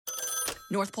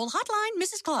North Pole Hotline,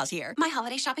 Mrs. Claus here. My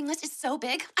holiday shopping list is so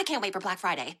big, I can't wait for Black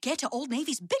Friday. Get to Old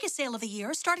Navy's biggest sale of the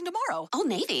year starting tomorrow. Old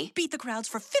Navy? Beat the crowds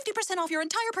for 50% off your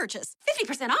entire purchase.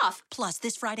 50% off? Plus,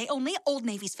 this Friday only, Old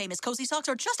Navy's famous cozy socks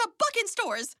are just $1 in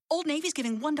stores. Old Navy's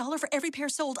giving $1 for every pair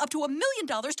sold up to $1 million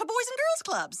to boys and girls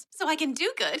clubs. So I can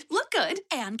do good, look good,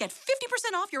 and get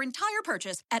 50% off your entire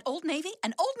purchase at Old Navy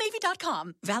and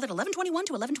OldNavy.com. Valid 11/21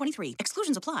 to 11/23.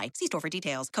 Exclusions apply. See store for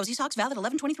details. Cozy socks valid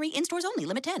 11/23 in stores only.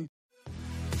 Limit 10.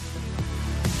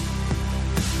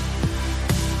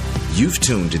 You've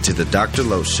tuned into the Dr.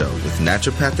 Lowe Show with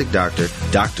naturopathic doctor,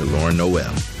 Dr. Lauren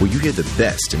Noel, where you hear the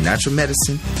best in natural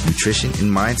medicine, nutrition, and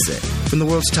mindset from the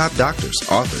world's top doctors,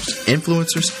 authors,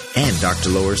 influencers, and Dr.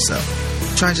 Lowe herself.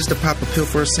 Trying just to pop a pill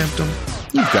for a symptom?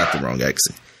 You've got the wrong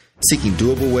exit. Seeking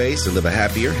doable ways to live a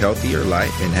happier, healthier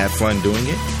life and have fun doing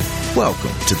it?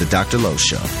 Welcome to the Dr. Lowe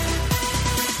Show.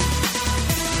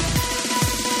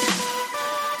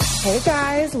 Hey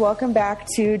guys, welcome back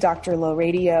to Dr. Lowe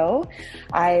Radio.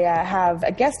 I have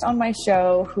a guest on my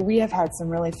show who we have had some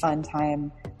really fun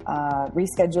time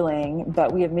rescheduling,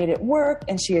 but we have made it work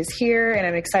and she is here and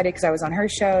I'm excited because I was on her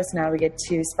show. So now we get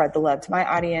to spread the love to my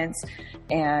audience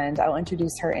and I'll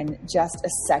introduce her in just a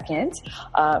second.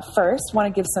 First,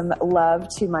 want to give some love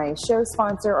to my show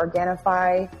sponsor,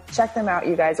 Organifi. Check them out,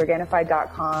 you guys,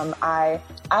 Organifi.com. I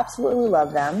absolutely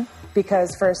love them.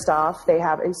 Because first off, they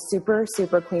have a super,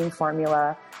 super clean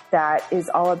formula that is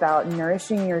all about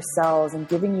nourishing your cells and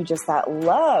giving you just that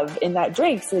love in that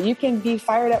drink so that you can be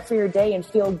fired up for your day and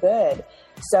feel good.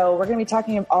 So we're going to be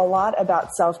talking a lot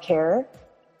about self-care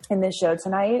in this show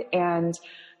tonight and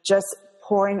just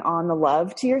pouring on the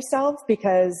love to yourself,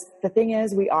 because the thing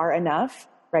is, we are enough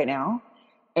right now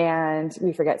and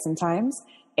we forget sometimes.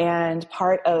 And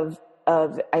part of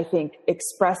I think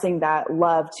expressing that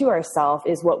love to ourselves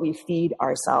is what we feed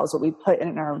ourselves, what we put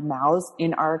in our mouths,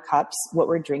 in our cups, what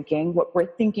we're drinking, what we're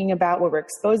thinking about, what we're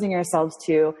exposing ourselves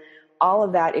to. All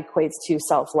of that equates to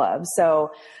self-love.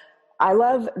 So I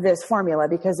love this formula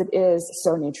because it is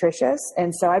so nutritious.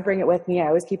 And so I bring it with me. I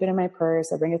always keep it in my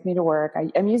purse. I bring it with me to work.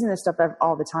 I'm using this stuff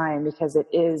all the time because it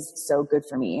is so good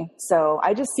for me. So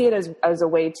I just see it as a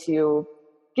way to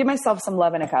give myself some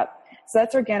love in a cup. So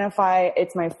that's Organifi.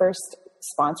 It's my first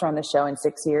sponsor on the show in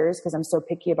 6 years because I'm so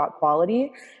picky about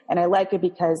quality. And I like it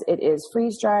because it is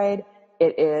freeze dried.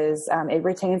 It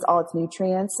retains all its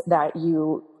nutrients that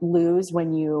you lose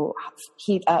when you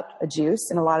heat up a juice.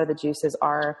 And a lot of the juices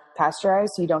are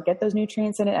pasteurized, so you don't get those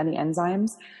nutrients in it and the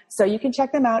enzymes. So you can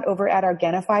check them out over at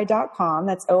Organifi.com.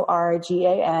 That's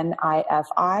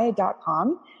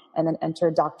ORGANIFI.com. And then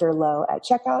enter Dr. Lowe at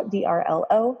checkout,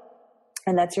 DRLO.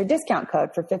 And that's your discount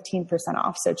code for 15%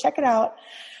 off. So check it out.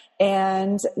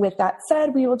 And with that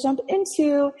said, we will jump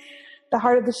into the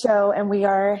heart of the show. And we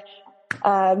are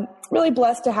really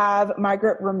blessed to have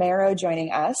Margaret Romero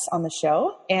joining us on the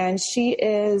show. And she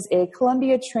is a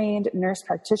Columbia-trained nurse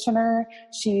practitioner.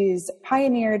 She's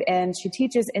pioneered and she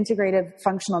teaches integrative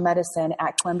functional medicine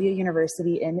at Columbia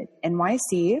University in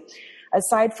NYC.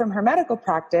 Aside from her medical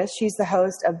practice, she's the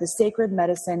host of the Sacred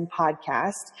Medicine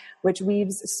podcast, which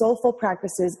weaves soulful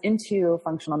practices into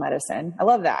functional medicine. I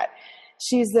love that.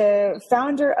 She's the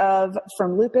founder of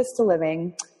From Lupus to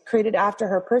Living, created after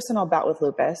her personal bout with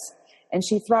lupus. And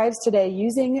she thrives today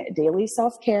using daily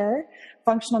self-care,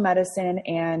 functional medicine,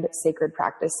 and sacred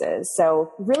practices.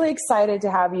 So really excited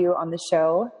to have you on the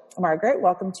show. Margaret,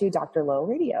 welcome to Dr. Lowe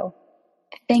Radio.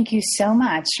 Thank you so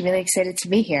much. Really excited to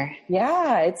be here.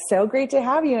 Yeah, it's so great to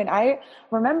have you. And I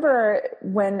remember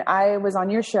when I was on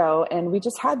your show and we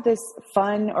just had this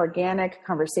fun, organic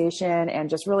conversation and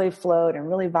just really flowed and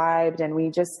really vibed. And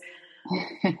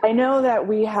I know that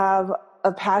we have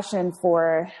a passion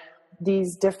for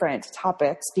these different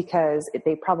topics because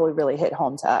they probably really hit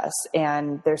home to us.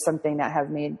 And there's something that have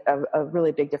made a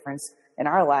really big difference in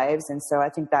our lives. And so I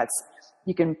think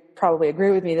you can probably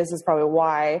agree with me. This is probably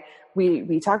why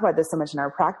we talk about this so much in our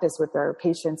practice with our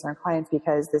patients and our clients,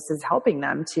 because this is helping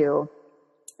them to,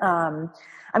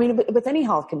 with any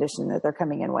health condition that they're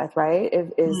coming in with, right?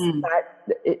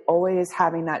 Always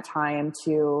having that time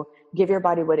to give your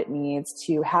body what it needs,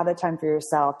 to have that time for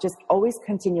yourself, just always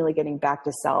continually getting back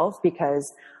to self,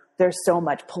 because there's so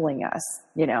much pulling us,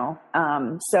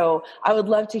 So I would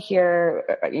love to hear,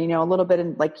 a little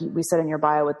bit, like we said in your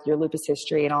bio with your lupus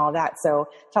history and all of that. So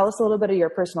tell us a little bit of your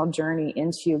personal journey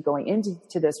into going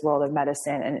into this world of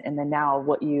medicine and then now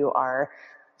what you are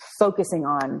focusing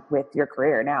on with your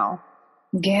career now.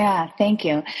 Yeah, thank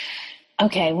you.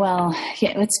 Okay, well,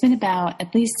 yeah, it's been about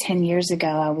at least 10 years ago,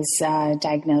 I was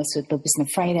diagnosed with lupus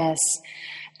nephritis.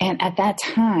 And at that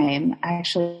time,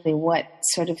 actually, what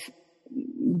sort of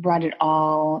brought it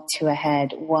all to a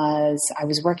head was I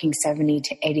was working 70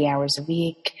 to 80 hours a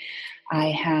week.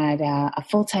 I had a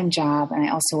full-time job, and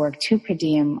I also worked 2 per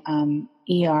diem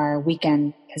ER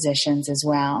weekend positions as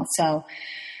well. So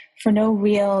for no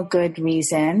real good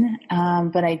reason,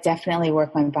 but I definitely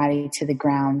worked my body to the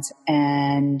ground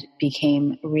and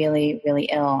became really, really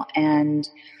ill. And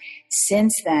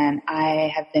since then,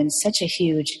 I have been such a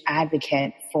huge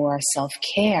advocate for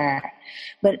self-care,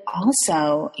 but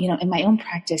also, in my own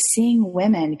practice, seeing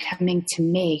women coming to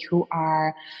me who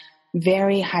are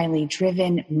very highly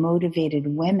driven, motivated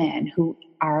women who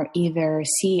are either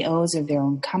CEOs of their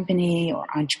own company or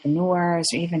entrepreneurs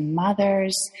or even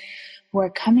mothers who are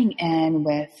coming in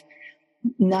with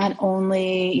not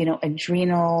only,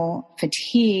 adrenal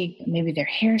fatigue, maybe their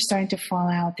hair is starting to fall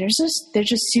out. They're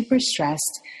just super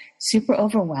stressed, super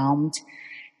overwhelmed.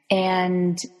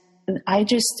 And I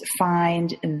just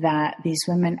find that these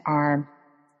women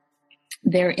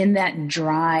they're in that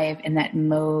drive, in that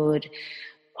mode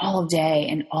all day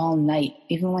and all night,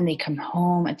 even when they come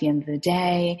home at the end of the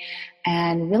day,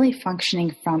 and really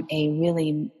functioning from a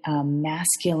really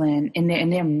masculine, in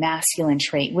their masculine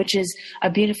trait, which is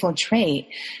a beautiful trait,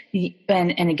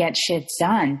 and it gets shit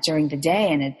done during the day,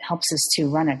 and it helps us to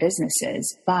run our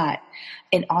businesses, but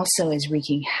it also is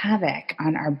wreaking havoc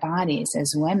on our bodies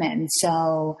as women.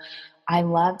 So I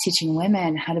love teaching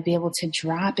women how to be able to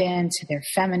drop into their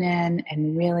feminine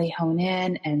and really hone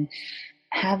in and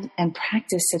have and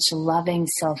practice such loving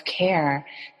self-care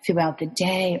throughout the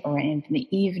day or in the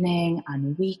evening,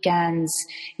 on weekends,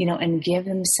 and give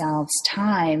themselves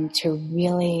time to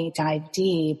really dive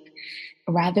deep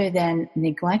rather than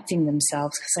neglecting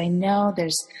themselves. Because I know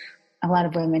there's a lot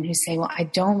of women who say, well, I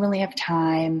don't really have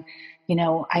time. I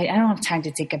don't have time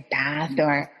to take a bath,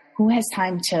 or who has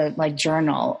time to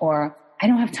journal, or I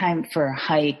don't have time for a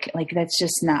hike. That's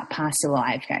just not possible.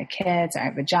 I've got kids, I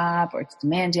have a job, or it's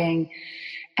demanding.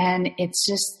 And it's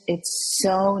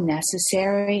so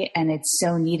necessary, and it's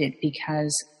so needed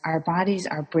because our bodies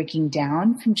are breaking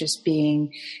down from just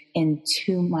being in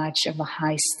too much of a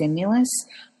high stimulus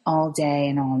all day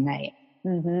and all night.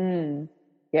 Mm-hmm.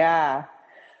 Yeah.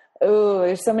 Oh,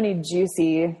 there's so many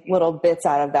juicy little bits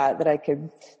out of that I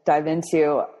could dive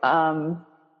into.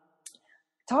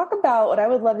 What I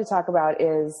would love to talk about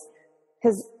is,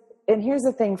 and here's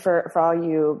the thing for all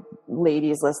you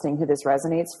ladies listening who this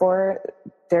resonates for,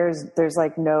 there's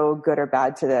no good or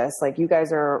bad to this. You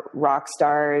guys are rock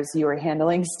stars. You are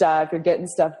handling stuff. You're getting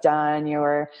stuff done.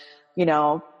 You're,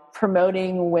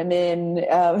 promoting women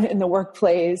in the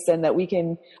workplace, and that we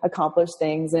can accomplish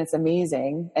things. And it's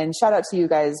amazing. And shout out to you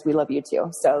guys. We love you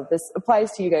too. So this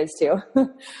applies to you guys too.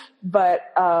 But,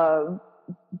 but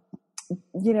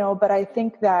I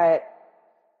think that,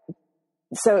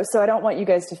 so I don't want you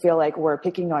guys to feel like we're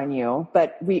picking on you,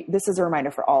 but this is a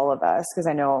reminder for all of us. Cause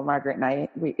I know Margaret and I,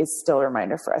 it's still a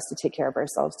reminder for us to take care of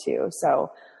ourselves too.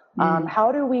 So,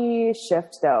 how do we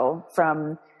shift though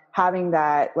from having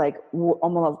that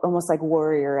almost like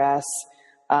warrior-esque,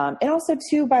 and also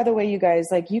too, by the way, you guys,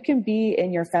 you can be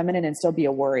in your feminine and still be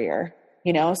a warrior,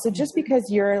 so just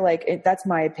because you're that's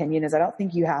my opinion, is I don't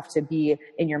think you have to be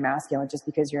in your masculine just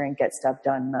because you're in get stuff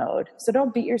done mode. So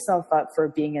don't beat yourself up for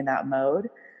being in that mode,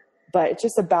 but it's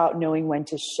just about knowing when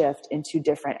to shift into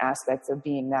different aspects of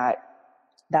being that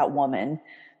woman.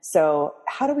 So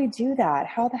how do we do that?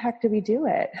 How the heck do we do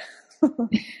it?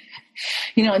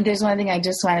 And there's one thing I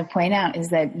just want to point out is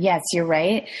that, yes, you're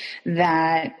right,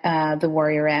 that the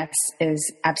warrioress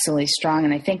is absolutely strong.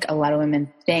 And I think a lot of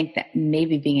women think that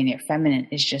maybe being in your feminine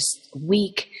is just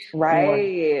weak.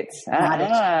 Right.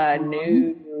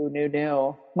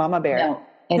 No. Mama bear. No,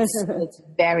 it's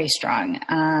very strong.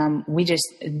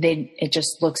 It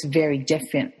just looks very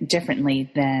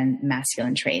differently than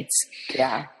masculine traits.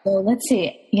 Yeah. So let's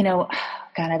see,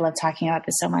 God, I love talking about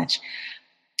this so much.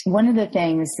 One of the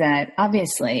things that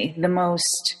obviously I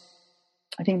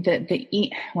think I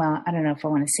don't know if I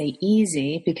want to say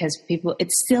easy, because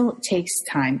it still takes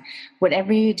time.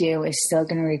 Whatever you do is still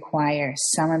going to require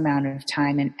some amount of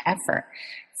time and effort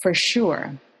for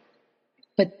sure.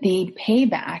 But the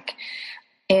payback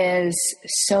is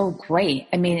so great.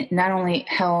 I mean, not only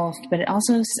health, but it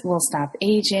also will stop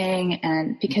aging,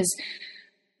 and because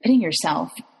putting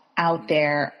yourself out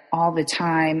there all the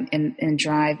time in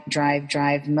drive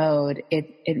mode,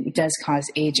 it does cause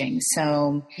aging.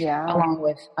 So along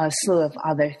with a slew of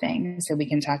other things that we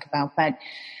can talk about, but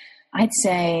I'd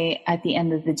say at the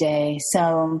end of the day,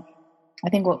 so I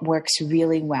think what works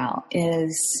really well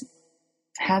is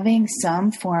having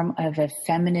some form of a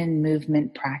feminine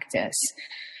movement practice.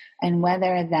 And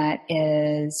whether that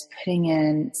is putting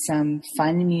in some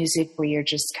fun music where you're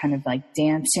just kind of like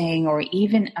dancing, or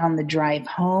even on the drive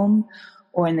home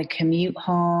or in the commute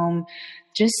home,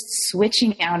 just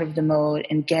switching out of the mode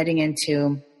and getting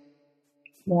into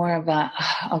more of a,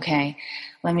 okay,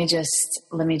 let me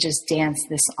just dance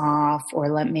this off, or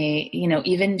let me,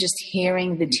 even just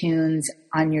hearing the tunes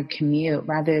on your commute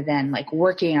rather than like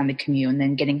working on the commute and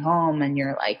then getting home and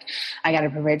you're like, I got to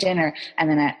prepare dinner. And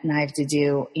then I have to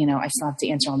do, I still have to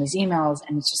answer all these emails,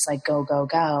 and it's just like, go, go,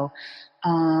 go.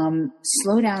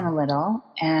 Slow down a little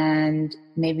and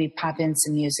maybe pop in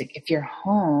some music. If you're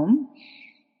home,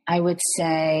 I would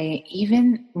say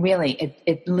even really,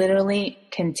 it literally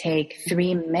can take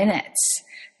 3 minutes.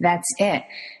 That's it.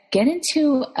 Get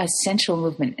into a sensual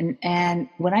movement. And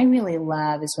what I really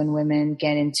love is when women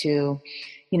get into,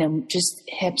 just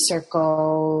hip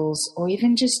circles, or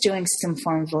even just doing some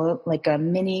form of like a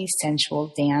mini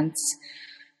sensual dance.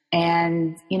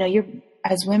 And,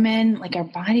 as women, like our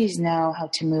bodies know how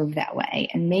to move that way.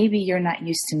 And maybe you're not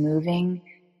used to moving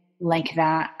like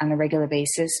that on a regular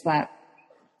basis, but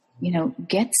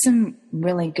get some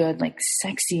really good, like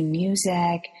sexy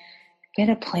music, get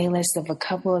a playlist of a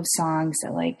couple of songs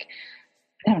that like,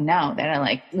 I don't know, that are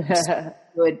like,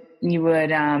 you would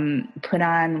put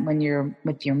on when you're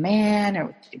with your man or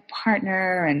with your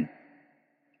partner, and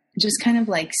just kind of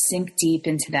like sink deep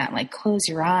into that, like close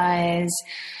your eyes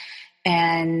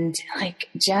and like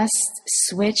just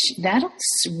switch. It's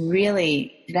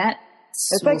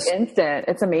like instant.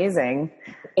 It's amazing.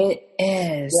 It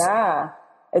is. Yeah.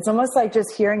 It's almost like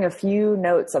just hearing a few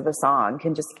notes of a song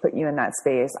can just put you in that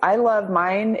space.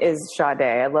 Mine is Sade.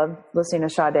 I love listening to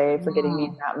Sade for getting me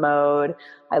in that mode.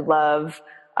 I love,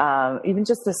 even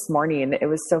just this morning, it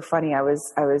was so funny. I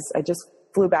just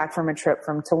flew back from a trip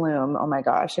from Tulum. Oh my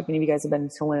gosh. If any of you guys have been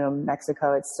to Tulum,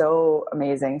 Mexico, it's so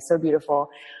amazing, so beautiful.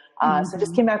 So I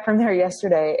just came back from there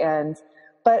yesterday,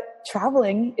 but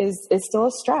traveling is still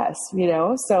a stress,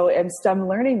 so I'm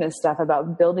learning this stuff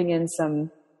about building in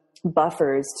some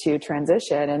buffers to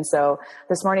transition. And so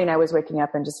this morning I was waking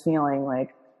up and just feeling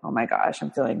like, oh my gosh,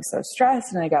 I'm feeling so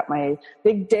stressed, and I got my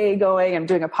big day going. I'm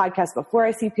doing a podcast before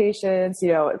I see patients,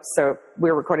 so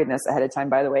we're recording this ahead of time,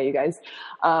 by the way, you guys.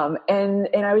 And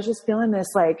I was just feeling this,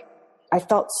 like, I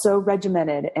felt so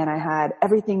regimented, and I had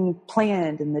everything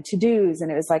planned and the to-dos. And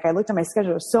it was like, I looked at my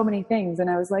schedule, so many things, and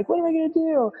I was like, what am I going to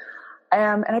do?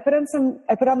 And I put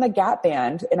on the Gap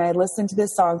Band, and I listened to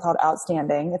this song called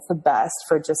Outstanding. It's the best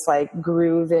for just like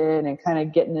grooving and kind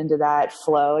of getting into that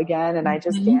flow again. And I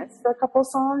just danced for a couple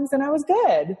songs, and I was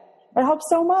good. It helped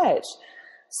so much.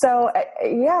 So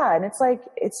yeah. And it's like,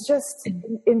 it's just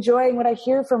enjoying what I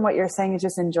hear from what you're saying is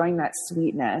just enjoying that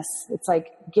sweetness. It's like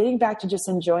getting back to just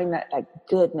enjoying that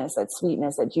goodness, that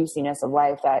sweetness, that juiciness of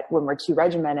life, that when we're too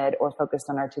regimented or focused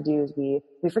on our to-dos, we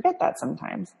forget that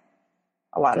sometimes.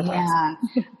 A lot of times.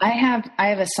 Yeah. I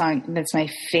have a song that's my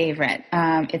favorite.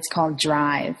 It's called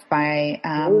Drive by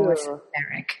Melissa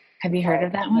Ferrick. Have you heard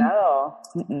of that one? No.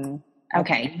 Mm-mm.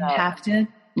 Okay. You have to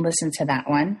listen to that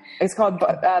one. It's called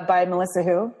by Melissa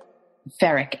who?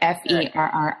 Ferrick, Ferrick,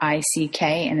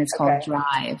 and it's called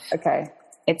Drive. Okay.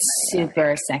 It's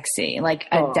super sexy. Like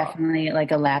definitely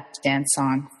like a lap dance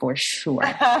song for sure.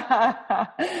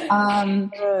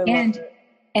 And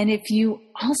if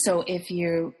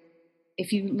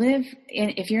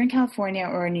you're in California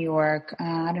or in New York,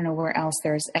 I don't know where else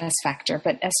there's S Factor,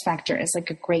 but S Factor is like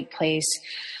a great place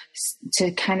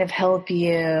to kind of help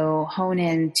you hone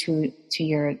in to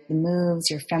your moves,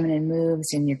 your feminine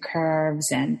moves and your curves.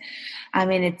 And I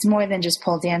mean, it's more than just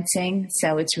pole dancing.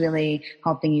 So it's really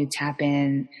helping you tap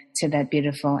in to that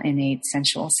beautiful, innate,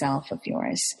 sensual self of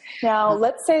yours. Now,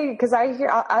 let's say, because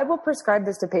I will prescribe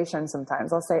this to patients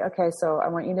sometimes. I'll say, okay, so I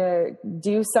want you to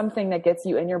do something that gets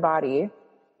you in your body.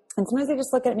 And sometimes they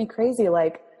just look at me crazy,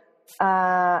 like,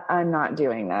 I'm not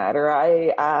doing that, or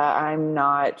I'm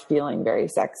not feeling very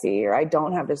sexy, or I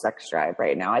don't have the sex drive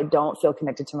right now. I don't feel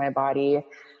connected to my body.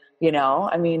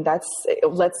 I mean,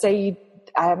 let's say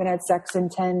I haven't had sex in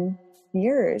 10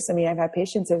 years. I mean, I've had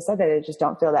patients who have said that they just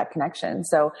don't feel that connection.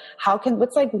 So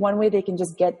what's like one way they can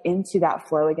just get into that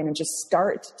flow again and just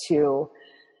start to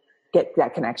get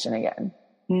that connection again?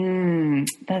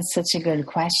 That's such a good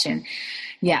question.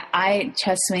 Yeah,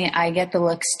 trust me, I get the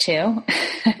looks too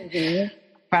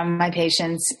from my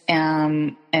patients,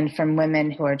 and from women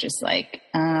who are just like,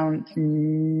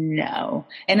 no.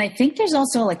 And I think there's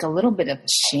also like a little bit of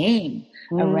shame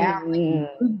around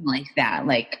like that.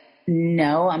 Like,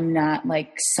 no, I'm not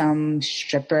like some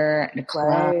stripper at a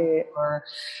club. Right. Or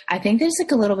I think there's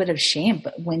like a little bit of shame,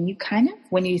 but when you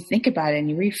think about it and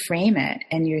you reframe it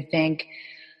and you think,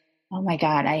 oh my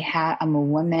God, I'm a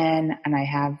woman and I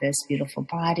have this beautiful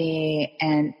body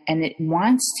and it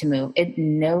wants to move. It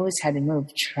knows how to move.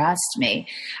 Trust me.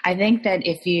 I think that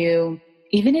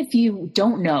even if you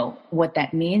don't know what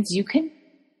that means, you can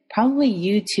probably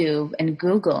YouTube and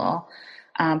Google,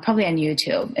 probably on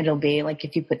YouTube. It'll be like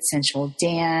if you put sensual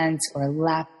dance or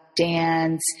lap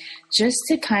dance, just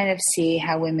to kind of see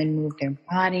how women move their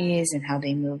bodies and how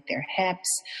they move their hips.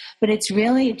 But it's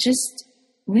really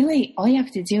all you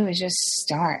have to do is just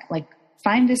start. Like,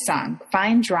 find a song,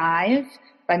 find Drive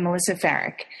by Melissa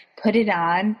Ferrick, put it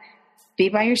on, be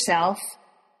by yourself.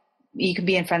 You could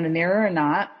be in front of the mirror or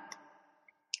not,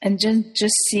 and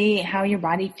just see how your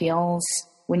body feels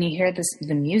when you hear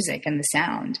the music and the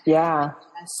sound. Yeah.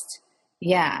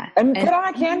 Yeah. And put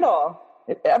on a candle.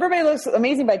 Everybody looks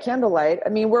amazing by candlelight. I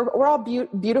mean, we're all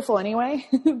beautiful anyway,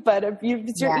 but if you're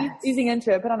easing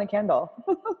into it, put on a candle.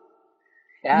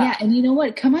 Yeah. And you know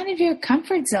what? Come out of your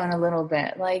comfort zone a little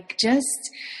bit.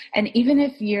 And even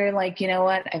if you're like, you know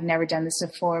what, I've never done this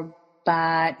before,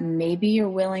 but maybe you're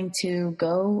willing to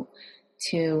go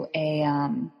to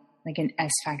like an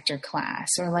S Factor class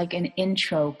or like an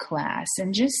intro class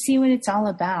and just see what it's all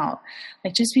about.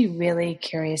 Like, just be really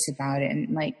curious about it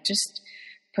and like, just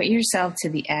put yourself to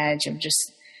the edge of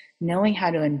just knowing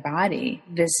how to embody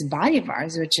this body of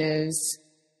ours, which is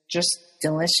just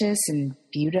delicious and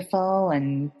beautiful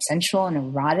and sensual and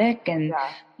erotic, and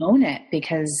own it,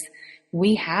 because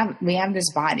we have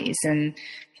these bodies. And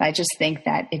I just think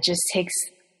that it just takes,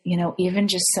 even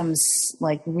just some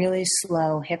like really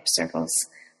slow hip circles.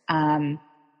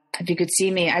 If you could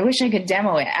see me, I wish I could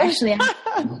demo it. Actually,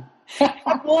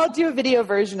 well, I'll do a video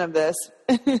version of this.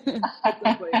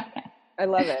 I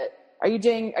love it. Are you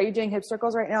doing hip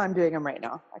circles right now? I'm doing them right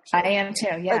now, actually. I am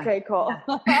too. Yeah. Okay, cool.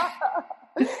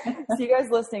 So you guys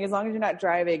listening, as long as you're not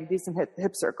driving, do some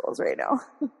hip circles right now.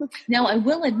 Now, I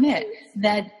will admit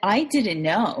that I didn't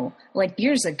know, like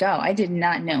years ago, I did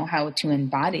not know how to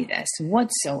embody this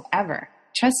whatsoever.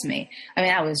 Trust me. I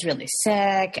mean, I was really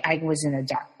sick. I was in a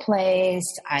dark place.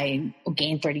 I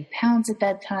gained 30 pounds at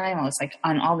that time. I was like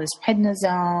on all this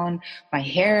prednisone. My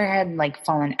hair had like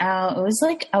fallen out. It was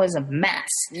like I was a mess.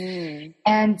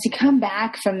 And to come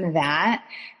back from that,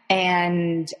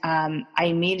 and I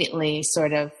immediately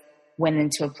sort of went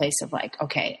into a place of like,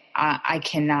 okay, I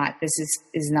cannot, this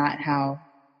is not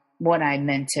what I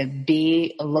meant to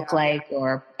be, look like,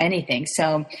 or anything.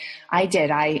 So I did.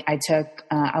 I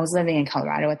was living in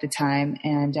Colorado at the time,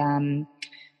 and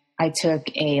I took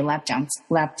a lap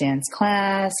dance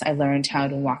class. I learned how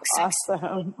to walk sexy.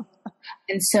 Awesome.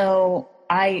 And so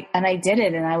I did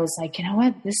it, and I was like, you know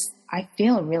what, I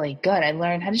feel really good. I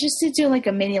learned how to just do like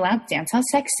a mini lap dance. How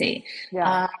sexy.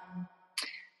 Yeah.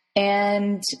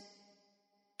 And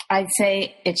I'd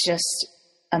say it's just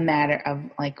a matter of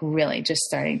like really just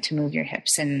starting to move your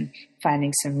hips and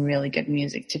finding some really good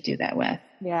music to do that with.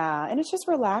 Yeah. And it's just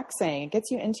relaxing. It gets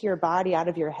you into your body, out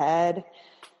of your head,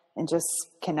 and just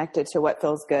connected to what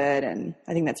feels good. And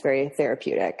I think that's very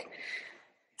therapeutic.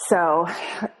 So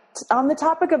on the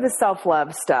topic of the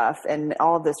self-love stuff, and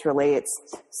all of this relates.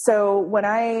 So when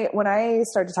I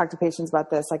start to talk to patients about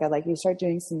this, like, I'd like you to start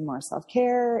doing some more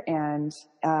self-care, and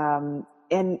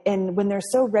when they're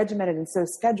so regimented and so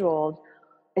scheduled,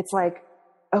 it's like,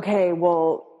 okay,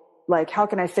 well, like, how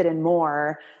can I fit in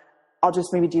more? I'll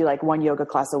just maybe do like one yoga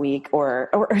class a week, or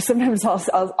sometimes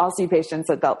I'll see patients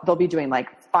that they'll be doing like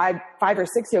five or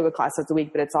six yoga classes a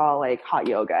week, but it's all like hot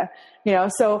yoga,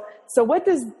 So what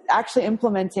does actually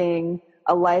implementing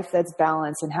a life that's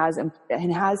balanced and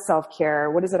has self-care,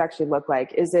 what does it actually look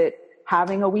like? Is it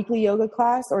having a weekly yoga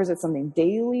class, or is it something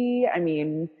daily? I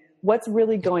mean, what's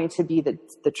really going to be the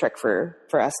trick for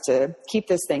us to keep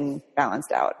this thing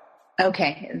balanced out?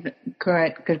 Okay.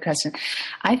 Correct. Good question.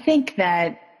 I think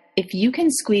that if you can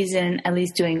squeeze in at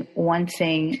least doing one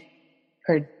thing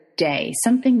per day,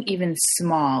 something even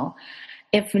small,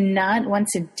 if not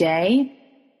once a day,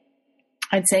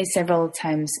 I'd say several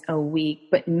times a week,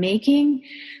 but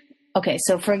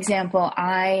so for example,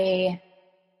 I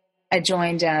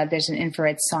joined, there's an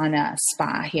infrared sauna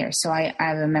spa here. So I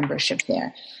have a membership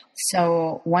there.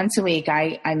 So once a week,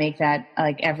 I make that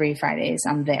like every Fridays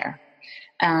I'm there.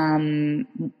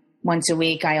 Once a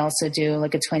week, I also do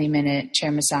like a 20-minute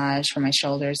chair massage for my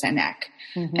shoulders and neck.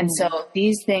 Mm-hmm. And so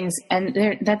these things,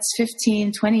 and that's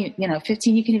 15, 20,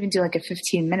 15, you can even do like a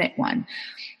 15-minute one.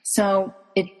 So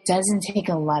it doesn't take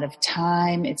a lot of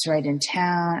time. It's right in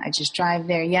town. I just drive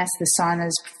there. Yes, the sauna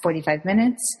is 45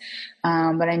 minutes,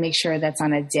 but I make sure that's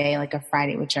on a day like a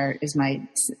Friday, which is my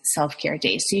self-care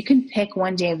day. So you can pick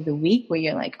one day of the week where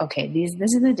you're like, okay,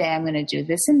 this is the day I'm going to do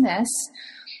this and this,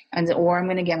 or I'm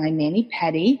going to get my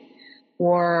mani-pedi,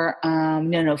 or,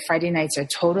 no, Friday nights are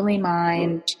totally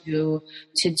mine to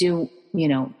do,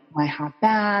 my hot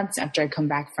baths after I come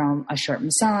back from a short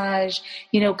massage,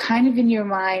 kind of in your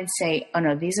mind say, oh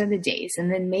no, these are the days.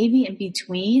 And then maybe in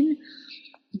between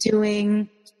doing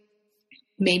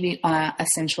maybe a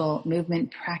sensual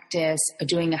movement practice, or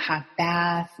doing a hot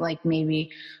bath, like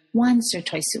maybe once or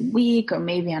twice a week, or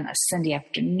maybe on a Sunday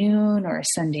afternoon or a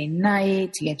Sunday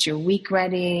night to get your week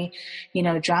ready,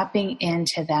 dropping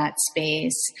into that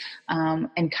space,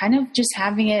 and kind of just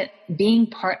having it being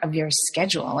part of your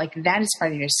schedule. Like that is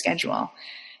part of your schedule.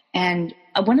 And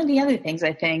one of the other things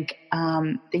I think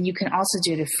that you can also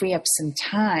do to free up some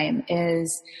time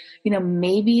is,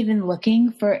 maybe even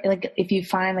looking for, like, if you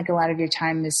find like a lot of your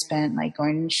time is spent like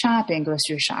going shopping,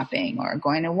 grocery shopping, or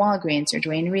going to Walgreens or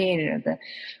Duane Reade or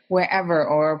wherever,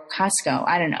 or Costco,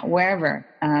 I don't know, wherever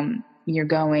you're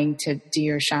going to do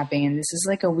your shopping. And this is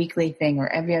like a weekly thing or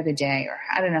every other day, or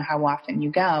I don't know how often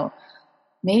you go.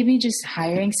 Maybe just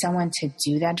hiring someone to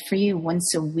do that for you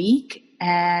once a week.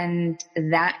 And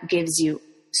that gives you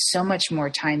so much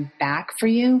more time back for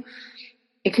you.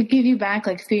 It could give you back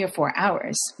like 3 or 4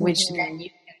 hours, which then you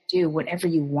can do whatever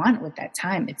you want with that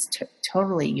time. It's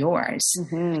totally yours.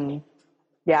 Mm-hmm.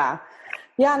 Yeah.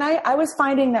 Yeah. And I was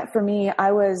finding that for me,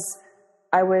 I was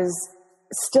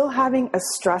still having a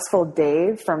stressful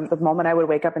day from the moment I would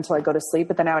wake up until I go to sleep,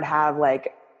 but then I would have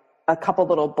like a couple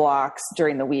little blocks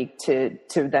during the week to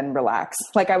then relax.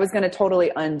 Like I was going to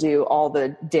totally undo all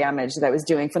the damage that I was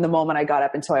doing from the moment I got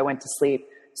up until I went to sleep.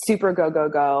 Super go, go,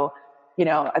 go.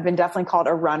 I've been definitely called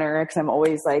a runner because I'm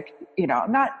always like,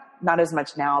 not as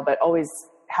much now, but always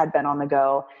had been on the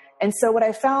go. And so what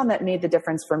I found that made the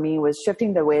difference for me was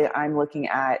shifting the way that I'm looking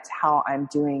at how I'm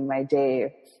doing my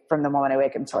day from the moment I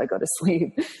wake up until I go to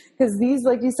sleep. Because these,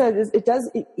 like you said,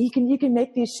 you can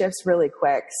make these shifts really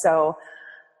quick. So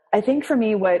I think for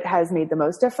me, what has made the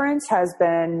most difference has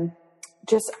been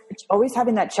just always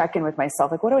having that check-in with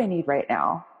myself. Like, what do I need right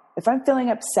now? If I'm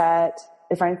feeling upset,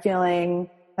 if I'm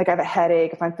feeling like I have a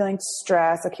headache, if I'm feeling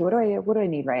stressed, okay, what do I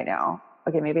need right now?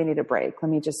 Okay, maybe I need a break.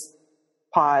 Let me just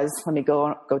pause. Let me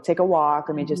go take a walk.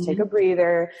 Let me just take a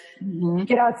breather,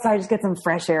 get outside, just get some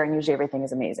fresh air. And usually everything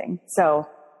is amazing. So,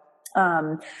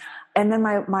 and then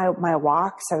my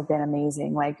walks have been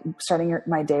amazing. Like starting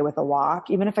my day with a walk,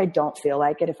 even if I don't feel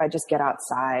like it, if I just get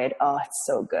outside, oh, it's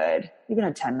so good. Even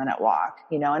a 10-minute walk,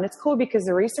 and it's cool because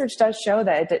the research does show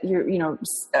that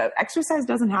exercise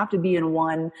doesn't have to be in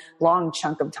one long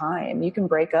chunk of time. You can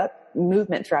break up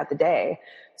movement throughout the day.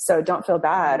 So don't feel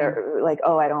bad or like,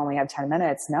 oh, I don't only have 10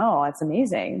 minutes. No, it's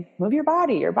amazing. Move your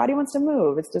body. Your body wants to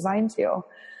move. It's designed to.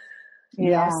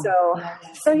 So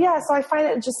I find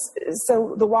it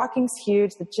so the walking's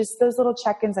huge, just those little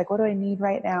check-ins, like, what do I need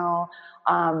right now?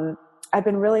 I've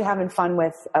been really having fun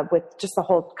with just the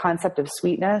whole concept of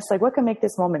sweetness. Like, what can make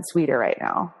this moment sweeter right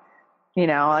now?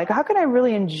 Like, how can I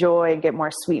really enjoy and get more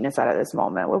sweetness out of this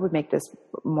moment? What would make this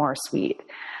more sweet?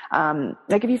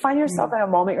 Like if you find yourself in a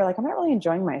moment, you're like, I'm not really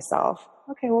enjoying myself.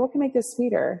 Okay, well, what can make this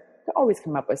sweeter? You always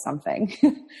come up with something.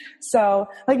 So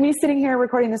like me sitting here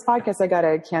recording this podcast, I got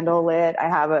a candle lit. I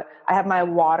have my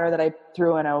water that I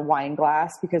threw in a wine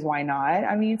glass because why not?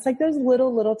 I mean, it's like those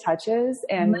little touches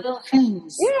and little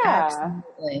things. Yeah,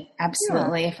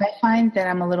 absolutely. Yeah. If I find that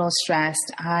I'm a little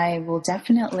stressed, I will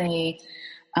definitely,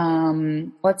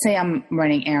 let's say I'm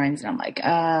running errands and I'm like,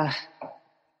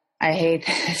 I hate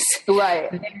this.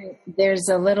 Right. There's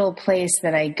a little place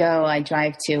that I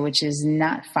drive to, which is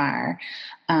not far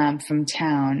from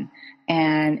town.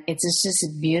 And it's just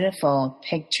a beautiful,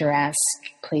 picturesque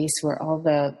place where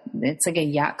it's like a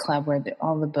yacht club where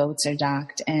all the boats are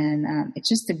docked. And it's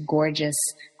just a gorgeous,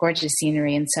 gorgeous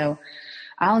scenery. And so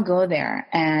I'll go there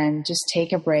and just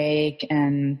take a break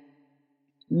and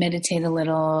meditate a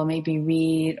little, maybe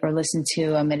read or listen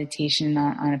to a meditation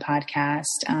on a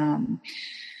podcast.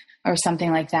 Or something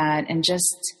like that. And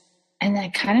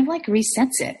that kind of like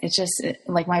resets it. It's just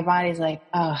like my body's like,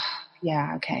 oh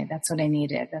yeah, okay. That's what I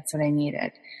needed.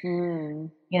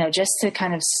 Just to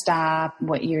kind of stop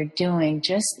what you're doing,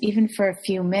 just even for a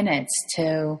few minutes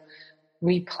to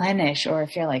replenish. Or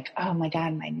if you're like, oh my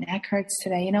God, my neck hurts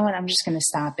today. You know what? I'm just going to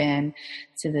stop in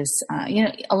to this,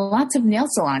 lots of nail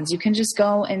salons. You can just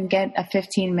go and get a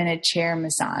 15-minute chair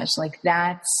massage. Like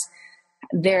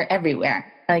they're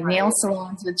everywhere. Like nail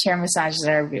salons with chair massages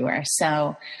are everywhere.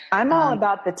 So I'm all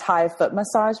about the Thai foot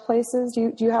massage places.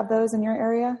 Do you have those in your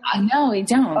area? No, we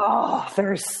don't. Oh,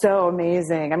 they're so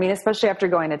amazing. I mean, especially after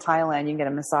going to Thailand, you can get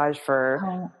a massage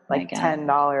for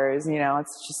 $10.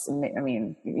 It's just, I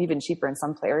mean, even cheaper in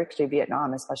some places, actually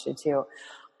Vietnam, especially too.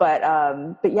 But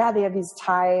yeah, they have these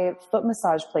Thai foot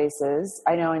massage places.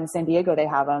 I know in San Diego, they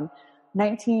have them.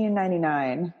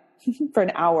 $19.99 for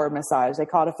an hour massage. They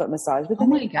call it a foot massage, but then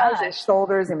Oh my they massage your gosh.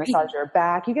 shoulders, they massage your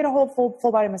back. You get a whole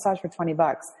full body massage for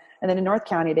 $20. And then in North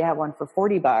County, they have one for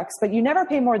 $40, but you never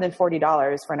pay more than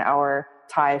 $40 for an hour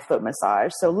Thai foot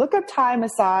massage. So look up Thai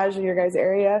massage in your guys'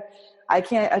 area. I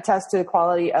can't attest to the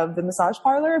quality of the massage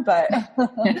parlor, but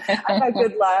I've had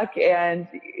good luck. And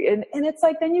it's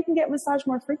like, then you can get massaged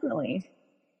more frequently.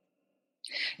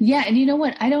 Yeah. And you know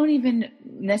what? I don't even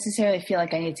necessarily feel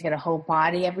like I need to get a whole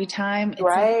body every time. It's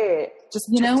Right.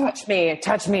 Just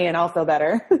touch me and I'll feel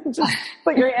better. Just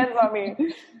put your hands on me.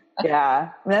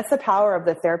 Yeah. And that's the power of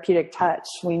the therapeutic touch.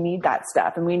 We need that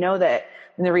stuff. And we know that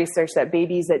in the research that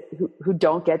babies who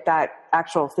don't get that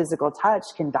actual physical touch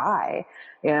can die.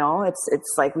 You know,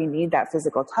 it's like we need that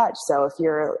physical touch. So if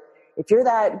you're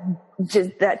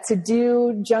that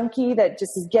to-do junkie that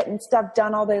just is getting stuff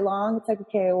done all day long, it's like,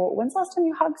 okay, well, when's the last time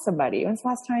you hugged somebody? When's the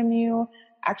last time you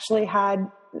actually had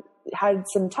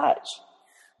some touch?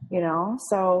 You know?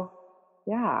 So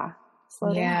yeah.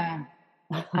 Slow down.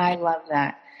 I love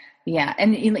that. Yeah.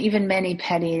 And even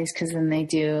mani-pedis, because then they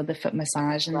do the foot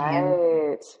massage and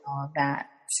all of that.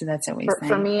 So that's always nice.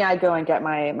 For me, I go and get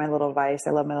my little Vice. I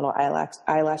love my little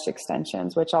eyelash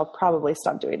extensions, which I'll probably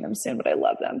stop doing them soon, but I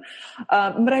love them.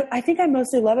 But I think I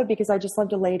mostly love it because I just love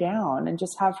to lay down and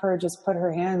just have her just put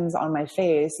her hands on my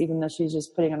face, even though she's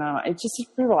just putting it on. It's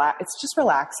just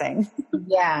relaxing.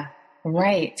 Yeah.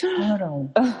 Right. Totally.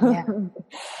 Yeah.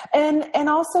 And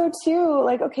also too,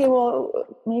 like, okay, well,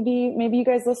 maybe you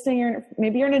guys listening,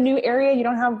 maybe you're in a new area. You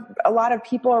don't have a lot of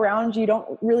people around you. You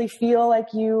don't really feel like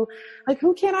who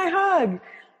can I hug?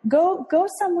 Go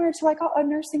somewhere to like a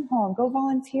nursing home, go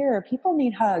volunteer. People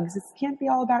need hugs. It can't be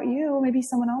all about you. Maybe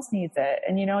someone else needs it.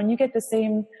 And, and you get the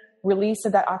same release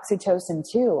of that oxytocin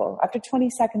too. After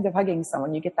 20 seconds of hugging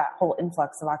someone, you get that whole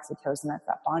influx of oxytocin. That's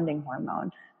that bonding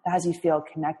hormone that has you feel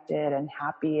connected and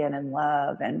happy and in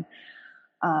love. And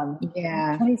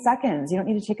 20 seconds, you don't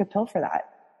need to take a pill for that.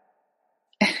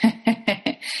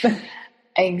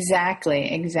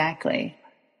 Exactly.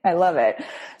 I love it.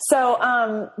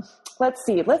 So let's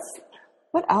see.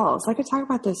 What else? I could talk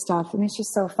about this stuff. I mean, it's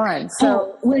just so fun.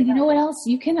 So, well, you know what else?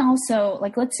 You can also,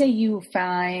 like, let's say you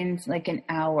find like an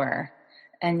hour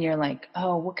and you're like,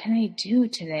 oh, what can I do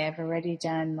today? I've already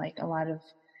done like a lot of,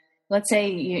 let's say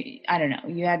you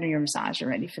had your massage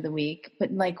already for the week,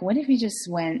 but like, what if you just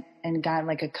went and got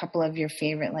like a couple of your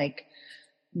favorite like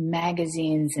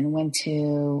magazines and went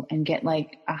to and get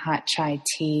like a hot chai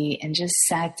tea and just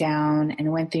sat down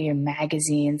and went through your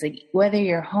magazines, like whether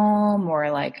you're home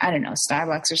or like, I don't know,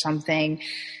 Starbucks or something,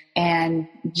 and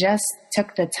just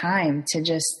took the time to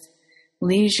just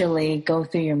leisurely go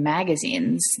through your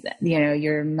magazines,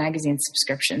 your magazine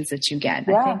subscriptions that you get.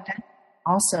 Yeah. I think that's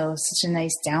also such a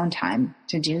nice downtime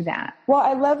to do that. Well,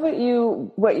 I love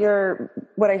what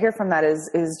I hear from that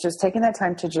is just taking that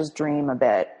time to just dream a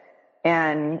bit.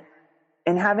 And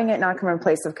having it not come in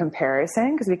place of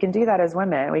comparison, because we can do that as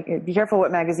women. We can be careful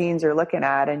what magazines you're looking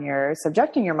at and you're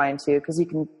subjecting your mind to, because you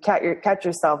can catch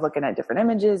yourself looking at different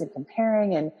images and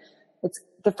comparing. And it's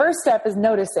the first step is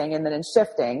noticing and then in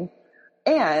shifting.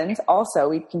 And also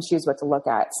we can choose what to look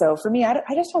at. So for me, I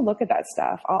just don't look at that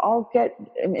stuff. I'll get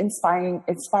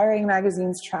inspiring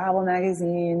magazines, travel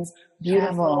magazines,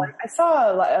 beautiful. I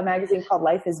saw a magazine called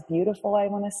Life is Beautiful. I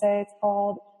want to say it's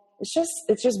called.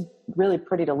 It's just really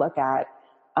pretty to look at.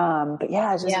 But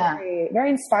yeah, it's just very, very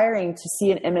inspiring to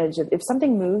see an image of, if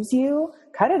something moves you,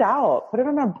 cut it out, put it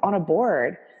on a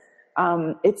board.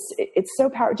 It's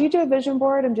so powerful. Do you do a vision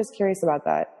board? I'm just curious about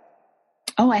that.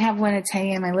 Oh, I have one that's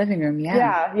hanging in my living room.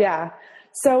 Yeah. Yeah.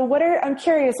 So I'm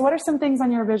curious, what are some things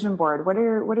on your vision board? What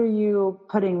are you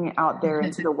putting out there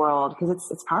into the world? Because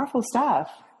it's powerful stuff.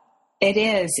 It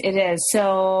is.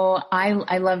 So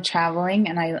I love traveling,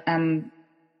 and I am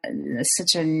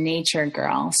such a nature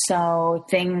girl. So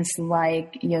things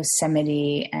like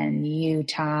Yosemite and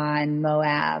Utah and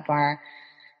Moab are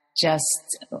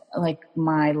just like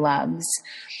my loves.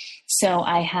 So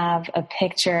I have a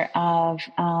picture of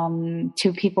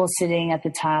two people sitting at the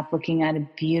top looking at a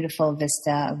beautiful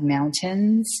vista of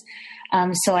mountains.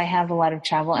 So I have a lot of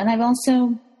travel. And I've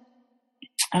also,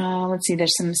 let's see,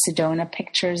 there's some Sedona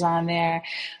pictures on there.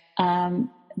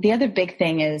 The other big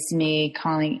thing is me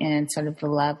calling in sort of the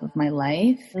love of my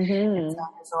life. Mm-hmm. So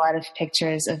there's a lot of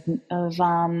pictures of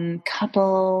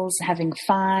couples having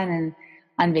fun and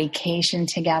on vacation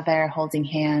together, holding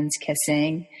hands,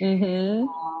 kissing.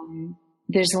 Mm-hmm.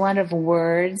 There's a lot of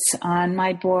words on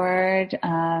my board.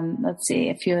 Let's see,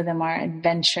 a few of them are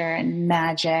adventure and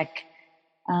magic,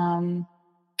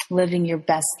 living your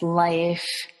best life.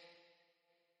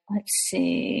 let's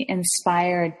see,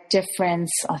 inspire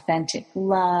difference, authentic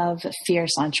love,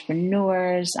 fierce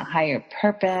entrepreneurs, a higher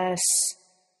purpose,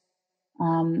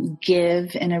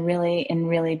 give in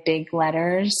really big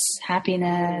letters,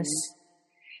 happiness.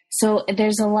 So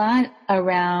there's a lot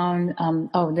around,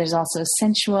 there's also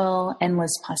sensual,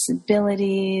 endless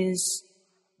possibilities,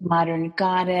 modern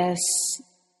goddess,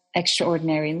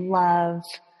 extraordinary love.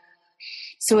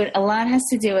 So a lot has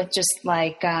to do with just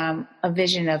like a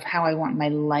vision of how I want my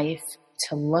life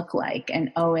to look like,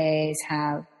 and always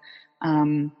have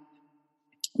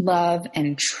love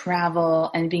and travel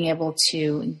and being able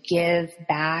to give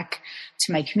back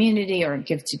to my community or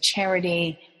give to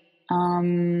charity,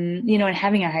 and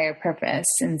having a higher purpose.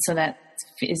 And so that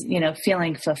is,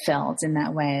 feeling fulfilled in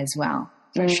that way as well,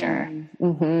 for sure.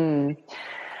 Mm-hmm.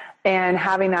 And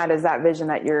having that as that vision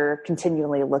that you're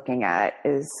continually looking at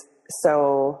is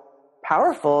so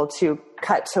powerful to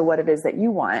cut to what it is that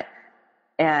you want.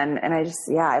 And I just,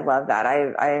 I love that.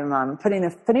 I'm putting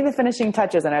the finishing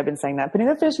touches, and I've been saying that, putting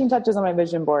the finishing touches on my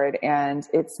vision board, and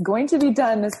it's going to be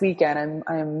done this weekend.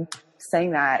 I'm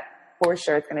saying that for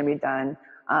sure. It's going to be done.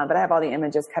 But I have all the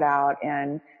images cut out.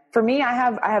 And for me, I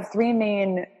have three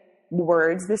main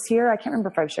words this year. I can't remember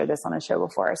if I've shared this on a show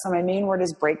before. So my main word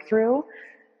is breakthrough.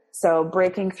 So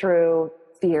breaking through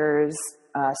fears,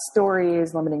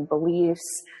 stories, limiting beliefs.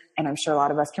 And I'm sure a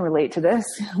lot of us can relate to this.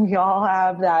 We all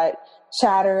have that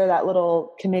chatter, that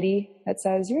little committee that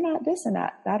says, you're not this and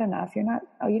that enough. You're not,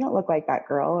 you don't look like that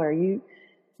girl, or you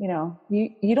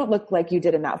don't look like you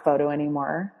did in that photo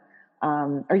anymore.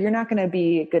 Or you're not going to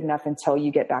be good enough until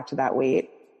you get back to that weight.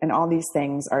 And all these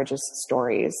things are just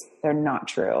stories. They're not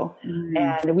true. Mm-hmm.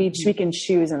 And we can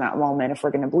choose in that moment if we're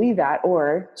going to believe that,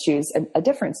 or choose a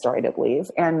different story to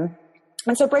believe. And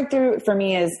so breakthrough for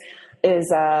me is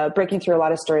breaking through a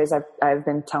lot of stories I've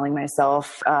been telling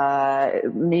myself,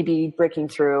 maybe breaking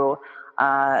through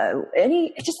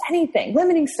anything,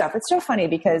 limiting stuff. It's so funny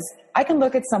because I can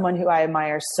look at someone who I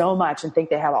admire so much and think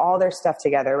they have all their stuff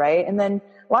together, right? And then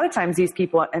a lot of times these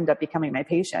people end up becoming my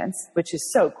patients, which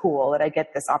is so cool that I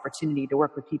get this opportunity to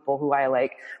work with people who I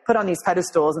like put on these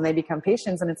pedestals, and they become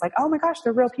patients. And it's like, oh my gosh,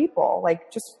 they're real people, like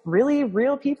just really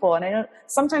real people. And I know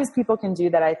sometimes people can do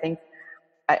that.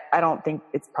 I don't think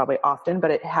it's probably often,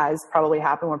 but it has probably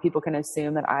happened where people can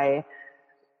assume that I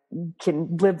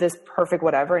can live this perfect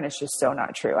whatever. And it's just so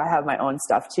not true. I have my own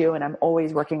stuff too, and I'm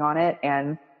always working on it.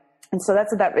 And so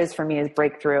that's what that is for me, is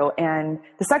breakthrough. And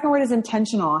the second word is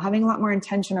intentional, having a lot more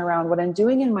intention around what I'm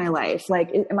doing in my life.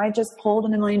 Like, am I just pulled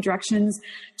in a million directions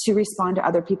to respond to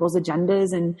other people's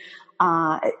agendas? And,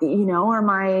 or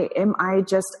am I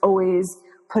just always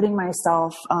putting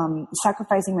myself,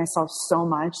 sacrificing myself so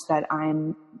much that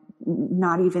I'm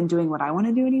not even doing what I want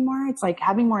to do anymore? It's like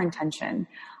having more intention.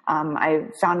 I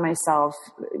found myself,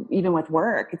 even with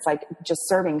work, it's like just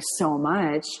serving so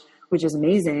much, which is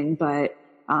amazing. But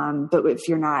if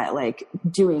you're not like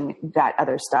doing that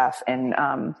other stuff and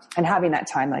having that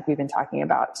time, like we've been talking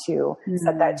about, to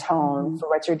set that tone for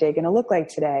what your day going to look like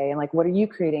today, and like, what are you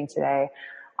creating today?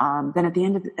 Then at the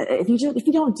end of if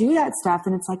you don't do that stuff,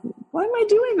 then it's like, why am I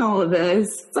doing all of this?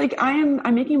 It's like, I'm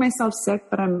making myself sick,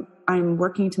 but I'm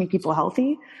working to make people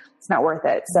healthy. It's not worth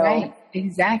it. So right.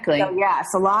 Exactly. So yeah,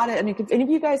 it's a lot of, if any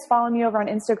of you guys follow me over on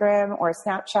Instagram or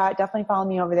Snapchat, definitely follow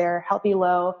me over there. Healthy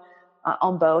Low,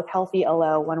 on both. Healthy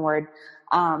LO, one word.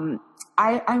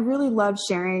 I really love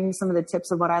sharing some of the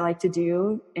tips of what I like to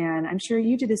do. And I'm sure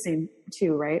you do the same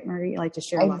too, right, Margie? You like to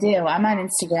share? I do. I'm on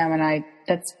Instagram, and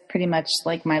that's pretty much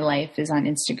like my life is on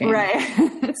Instagram. Right.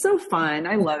 It's so fun.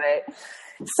 I love it.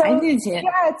 So I do too.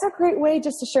 Yeah, it's a great way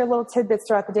just to share little tidbits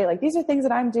throughout the day. Like, these are things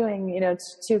that I'm doing,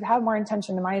 to have more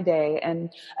intention in my day. And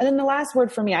then the last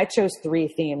word for me, I chose 3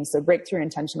 themes. So breakthrough,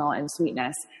 intentional, and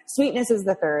sweetness. Sweetness is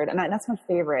the third. And that's my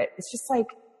favorite. It's just like,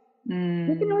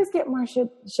 you can always get more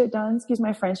shit done. Excuse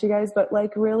my French, you guys, but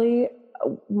like, really,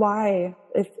 why?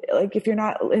 If you're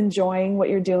not enjoying what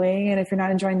you're doing, and if you're not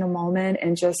enjoying the moment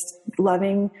and just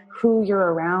loving who you're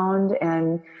around,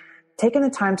 and taking the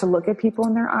time to look at people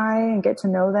in their eye and get to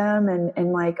know them,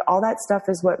 and like all that stuff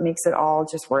is what makes it all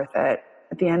just worth it.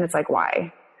 At the end, it's like,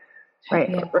 why? Right.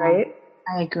 Yeah, right.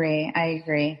 I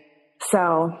agree.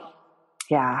 So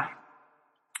yeah.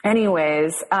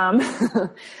 Anyways, I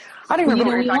don't remember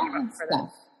what we were talking about for that.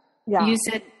 Yeah. You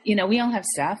said, we all have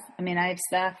stuff. I mean, I have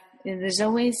stuff. There's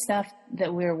always stuff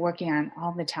that we're working on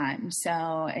all the time.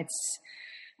 So it's,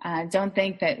 don't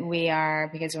think that we are,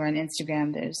 because we're on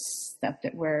Instagram, there's stuff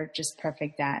that we're just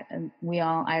perfect at. And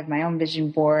I have my own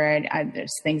vision board.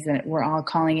 There's things that we're all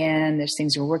calling in. There's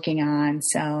things we're working on.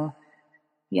 So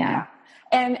yeah.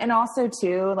 And also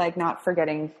too, like, not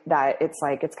forgetting that it's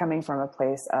like, it's coming from a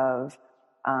place of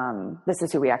this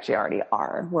is who we actually already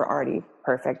are. We're already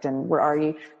perfect, and we're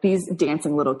already these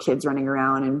dancing little kids running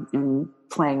around and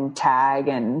playing tag,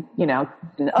 and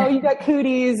oh, you got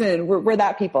cooties, and we're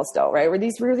that people still, right? We're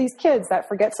these kids that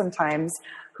forget sometimes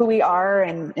who we are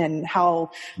and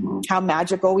how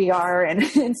magical we are,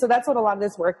 and so that's what a lot of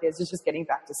this work is just getting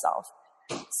back to self.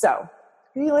 So, are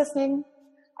you listening?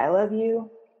 I love you.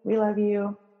 We love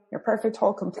you. You're perfect,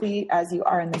 whole, complete as you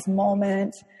are in this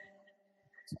moment.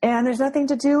 And there's nothing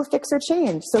to do, fix, or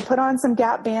change. So put on some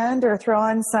Gap Band or throw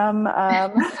on some,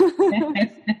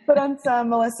 put on some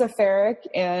Melissa Farrick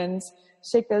and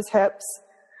shake those hips.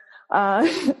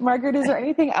 Margaret, is there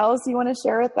anything else you want to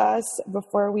share with us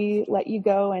before we let you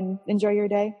go and enjoy your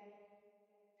day?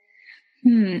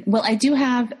 Well, I do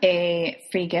have a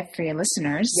free gift for your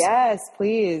listeners. Yes,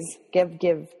 please.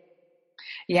 Give.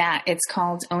 Yeah, it's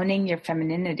called Owning Your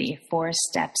Femininity, 4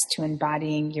 Steps to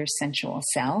Embodying Your Sensual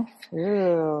Self.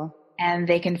 Ooh. And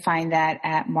they can find that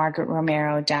at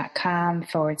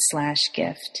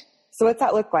margaretromero.com/gift. So what's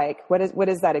that look like? What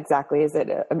is that exactly? Is it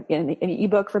an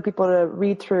ebook for people to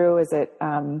read through? Is it,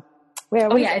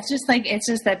 it's just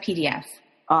that PDF.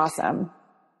 Awesome.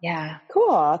 Yeah.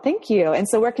 Cool. Thank you. And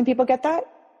so where can people get that?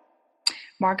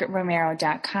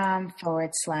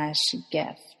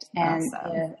 margaretromero.com/gift. And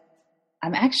awesome.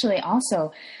 I'm actually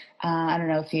also, I don't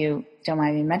know if you don't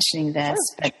mind me mentioning this,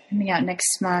 but coming out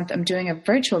next month, I'm doing a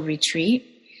virtual retreat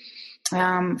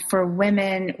for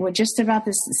women with just about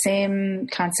this same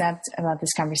concept about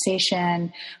this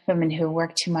conversation, women who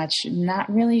work too much, not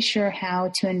really sure how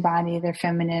to embody their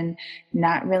feminine,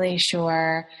 not really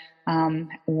sure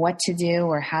what to do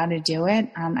or how to do it.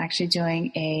 I'm actually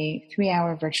doing a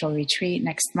 3-hour virtual retreat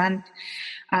next month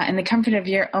in the comfort of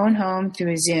your own home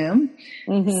through Zoom.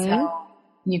 Mm-hmm. So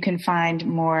you can find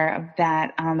more of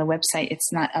that on the website.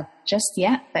 It's not up just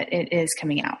yet, but it is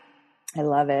coming out. I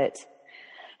love it.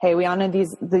 Hey, we all need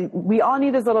these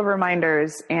little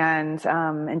reminders, and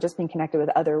just being connected with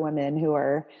other women who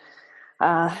are,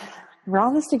 we're all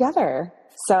in this together.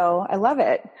 So I love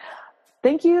it.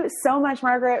 Thank you so much,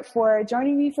 Margaret, for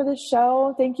joining me for this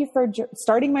show. Thank you for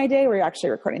starting my day. We're actually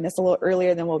recording this a little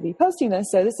earlier than we'll be posting this.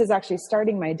 So this is actually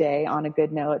starting my day on a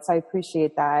good note. So I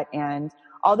appreciate that. And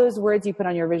all those words you put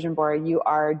on your vision board, you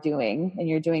are doing, and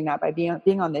you're doing that by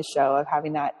being on this show, of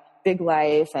having that big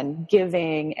life and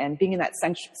giving and being in that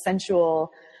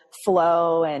sensual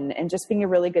flow, and just being a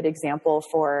really good example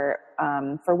for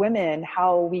women,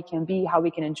 how we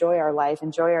can enjoy our life,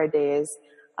 enjoy our days,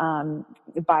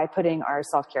 by putting our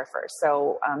self-care first.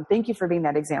 So, thank you for being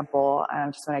that example. I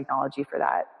just want to acknowledge you for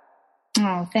that.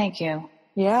 Oh, thank you.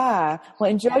 Yeah.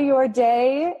 Well, enjoy your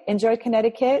day, enjoy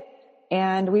Connecticut,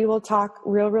 and we will talk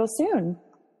real soon.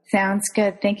 Sounds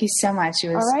good. Thank you so much.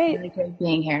 It was really great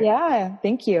being here. Yeah.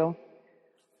 Thank you.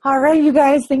 All right, you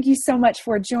guys, thank you so much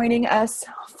for joining us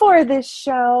for this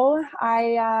show.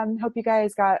 I hope you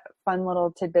guys got fun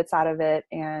little tidbits out of it,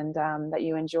 and that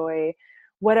you enjoy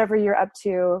whatever you're up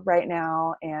to right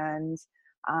now. And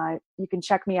you can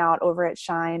check me out over at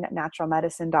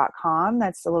shinenaturalmedicine.com.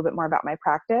 That's a little bit more about my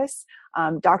practice.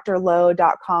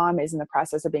 drlow.com is in the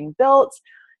process of being built.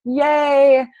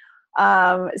 Yay!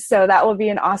 So that will be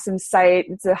an awesome site.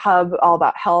 It's a hub all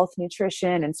about health,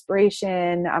 nutrition,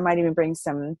 inspiration. I might even bring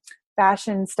some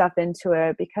fashion stuff into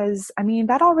it, because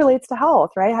that all relates to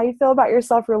health, right? How you feel about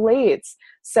yourself relates.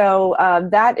 So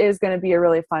that is going to be a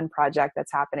really fun project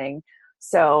that's happening.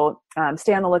 So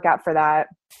stay on the lookout for that.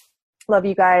 Love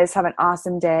you guys. Have an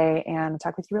awesome day, and I'll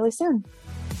talk with you really soon.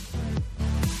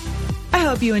 I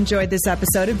hope you enjoyed this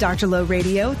episode of Dr. Low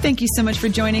Radio. Thank you so much for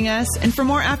joining us. And for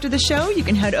more after the show, you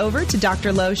can head over to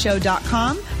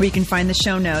drlowshow.com, where you can find the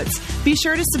show notes. Be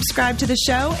sure to subscribe to the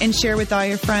show and share with all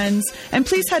your friends. And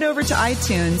please head over to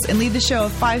iTunes and leave the show a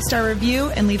 5-star review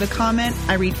and leave a comment.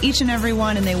 I read each and every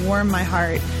one, and they warm my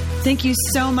heart. Thank you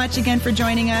so much again for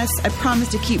joining us. I promise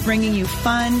to keep bringing you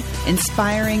fun,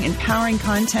 inspiring, empowering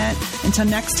content. Until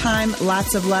next time,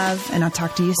 lots of love, and I'll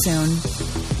talk to you soon.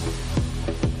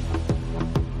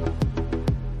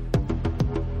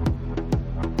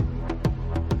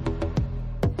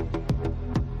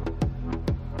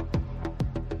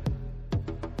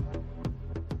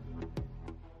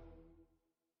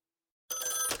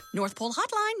 North Pole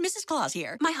Hotline, Mrs. Claus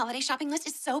here. My holiday shopping list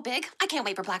is so big, I can't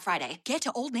wait for Black Friday. Get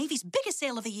to Old Navy's biggest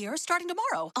sale of the year, starting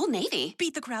tomorrow. Old Navy?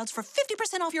 Beat the crowds for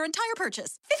 50% off your entire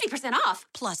purchase. 50% off?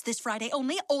 Plus, this Friday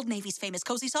only, Old Navy's famous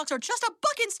cozy socks are just $1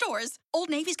 in stores. Old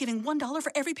Navy's giving $1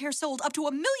 for every pair sold, up to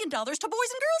 $1 million to Boys and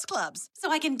Girls Clubs. So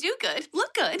I can do good,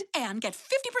 look good, and get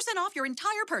 50% off your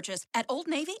entire purchase at Old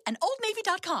Navy and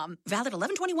OldNavy.com. Valid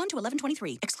 11/21 to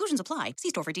 11/23. Exclusions apply. See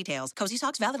store for details. Cozy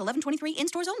socks valid 11/23 in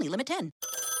stores only. Limit 10.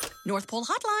 North Pole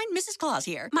Hotline, Mrs. Claus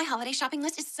here. My holiday shopping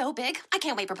list is so big, I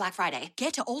can't wait for Black Friday.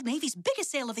 Get to Old Navy's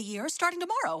biggest sale of the year starting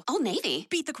tomorrow. Old Navy?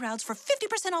 Beat the crowds for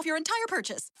 50% off your entire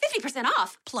purchase. 50%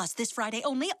 off? Plus, this Friday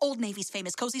only, Old Navy's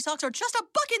famous cozy socks are just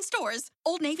 $1 in stores.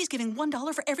 Old Navy's giving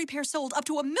 $1 for every pair sold up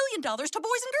to $1 million to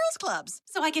Boys and Girls Clubs.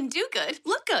 So I can do good,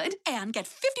 look good. And get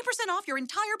 50% off your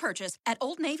entire purchase at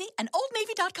Old Navy and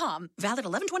OldNavy.com. Valid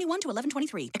 11/21 to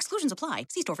 11/23. Exclusions apply.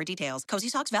 See store for details. Cozy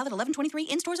socks valid 11/23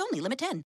 in stores only. Limit 10.